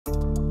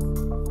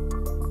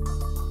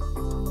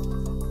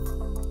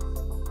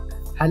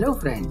Hello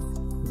friends,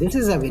 this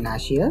is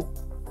Avinash here.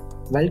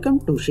 Welcome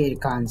to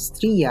Sharekhan's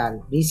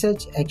 3R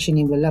Research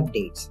Actionable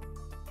Updates.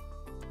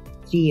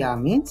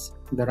 3R means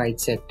the right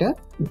sector,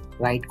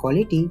 right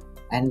quality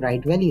and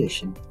right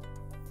valuation.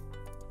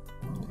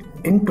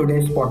 In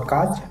today's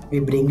podcast, we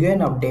bring you an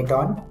update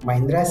on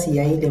Mahindra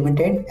CIE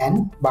Limited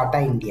and Bata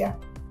India.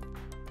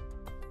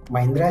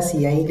 Mahindra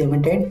CIE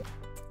Limited.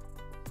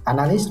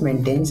 Analyst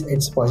maintains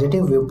its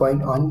positive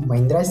viewpoint on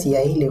Mahindra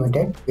CIE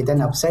Limited with an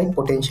upside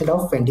potential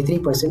of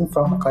 23%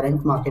 from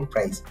current market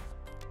price.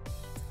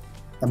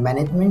 The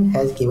management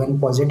has given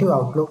positive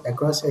outlook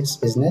across its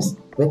business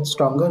with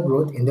stronger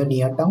growth in the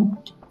near term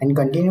and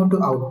continue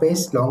to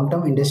outpace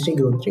long-term industry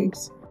growth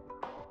rates.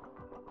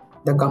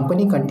 The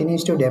company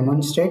continues to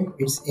demonstrate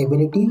its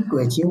ability to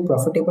achieve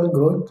profitable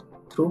growth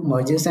through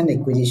mergers and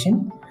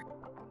acquisition.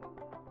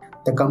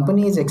 The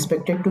company is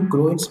expected to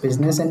grow its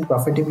business and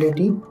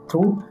profitability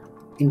through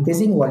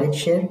increasing wallet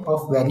share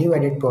of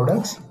value-added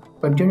products,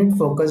 continued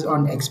focus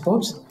on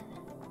exports,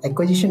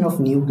 acquisition of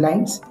new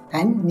clients,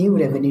 and new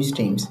revenue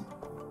streams.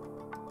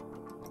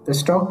 The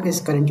stock is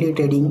currently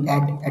trading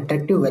at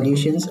attractive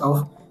valuations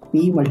of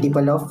PE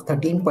multiple of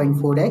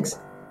 13.4x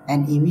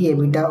and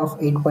EV/EBITDA of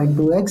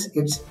 8.2x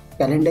its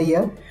calendar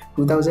year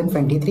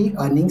 2023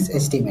 earnings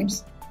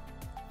estimates.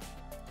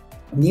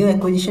 New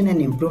acquisition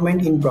and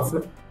improvement in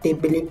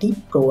profitability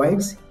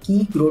provides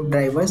key growth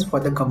drivers for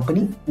the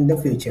company in the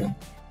future.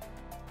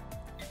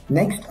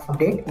 Next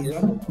update is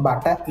on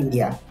Bata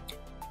India.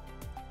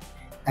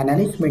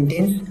 Analyst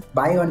maintains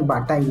buy on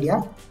Bata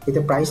India with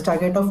a price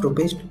target of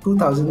Rs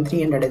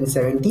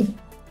 2,370.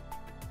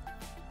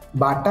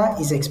 Bata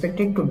is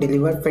expected to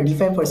deliver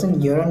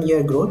 25%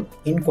 year-on-year growth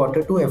in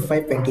Q2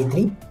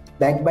 FY23,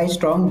 backed by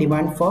strong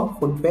demand for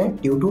footwear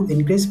due to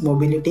increased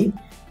mobility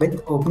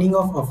with opening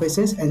of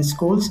offices and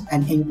schools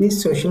and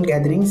increased social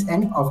gatherings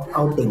and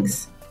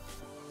outings.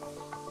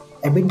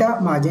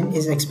 EBITDA margin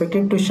is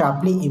expected to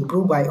sharply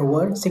improve by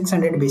over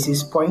 600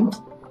 basis points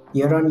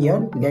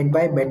year-on-year, led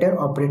by better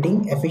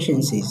operating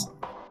efficiencies.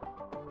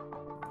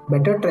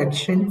 Better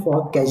traction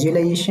for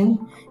casualization,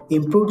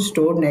 improved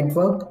store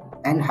network,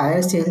 and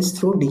higher sales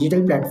through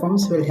digital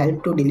platforms will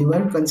help to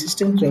deliver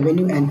consistent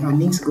revenue and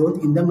earnings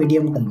growth in the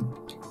medium term.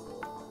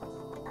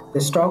 The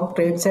stock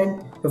trades at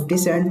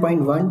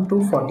 57.1 to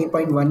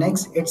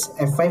 40.1x its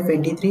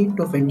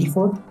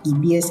FY23-24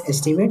 EPS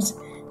estimates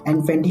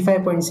and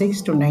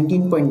 25.6 to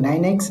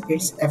 19.9x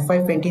its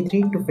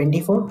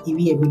FY23-24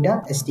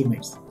 EV/EBITDA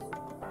estimates.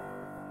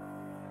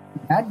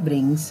 That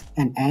brings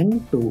an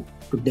end to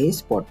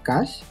today's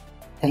podcast.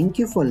 Thank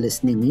you for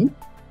listening in.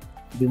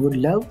 We would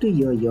love to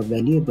hear your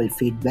valuable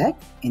feedback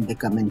in the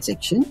comment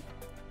section.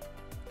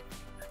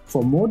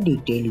 For more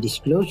detailed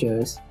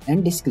disclosures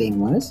and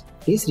disclaimers,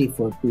 please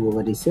refer to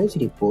our research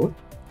report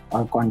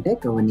or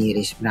contact our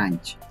nearest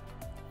branch.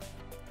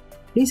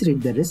 Please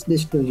read the risk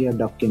disclosure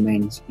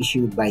documents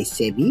issued by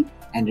SEBI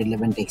and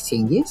relevant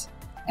exchanges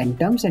and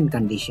terms and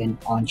conditions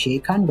on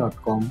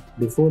sharekhan.com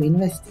before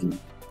investing.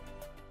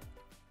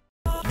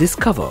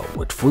 Discover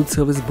what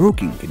full-service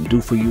broking can do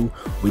for you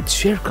with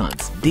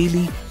Sharekhan's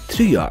daily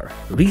 3R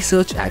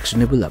Research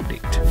Actionable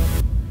Update.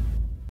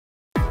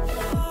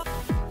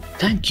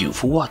 Thank you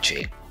for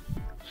watching.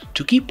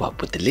 To keep up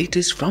with the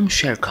latest from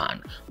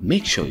Sharekhan,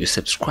 make sure you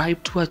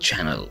subscribe to our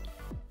channel.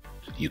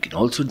 You can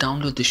also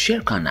download the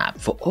Sharekhan app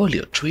for all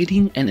your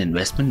trading and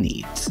investment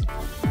needs.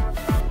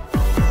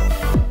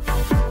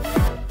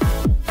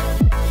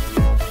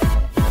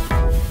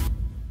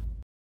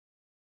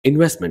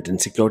 Investment in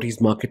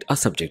securities market are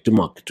subject to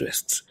market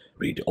risks.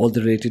 Read all the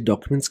related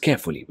documents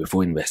carefully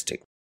before investing.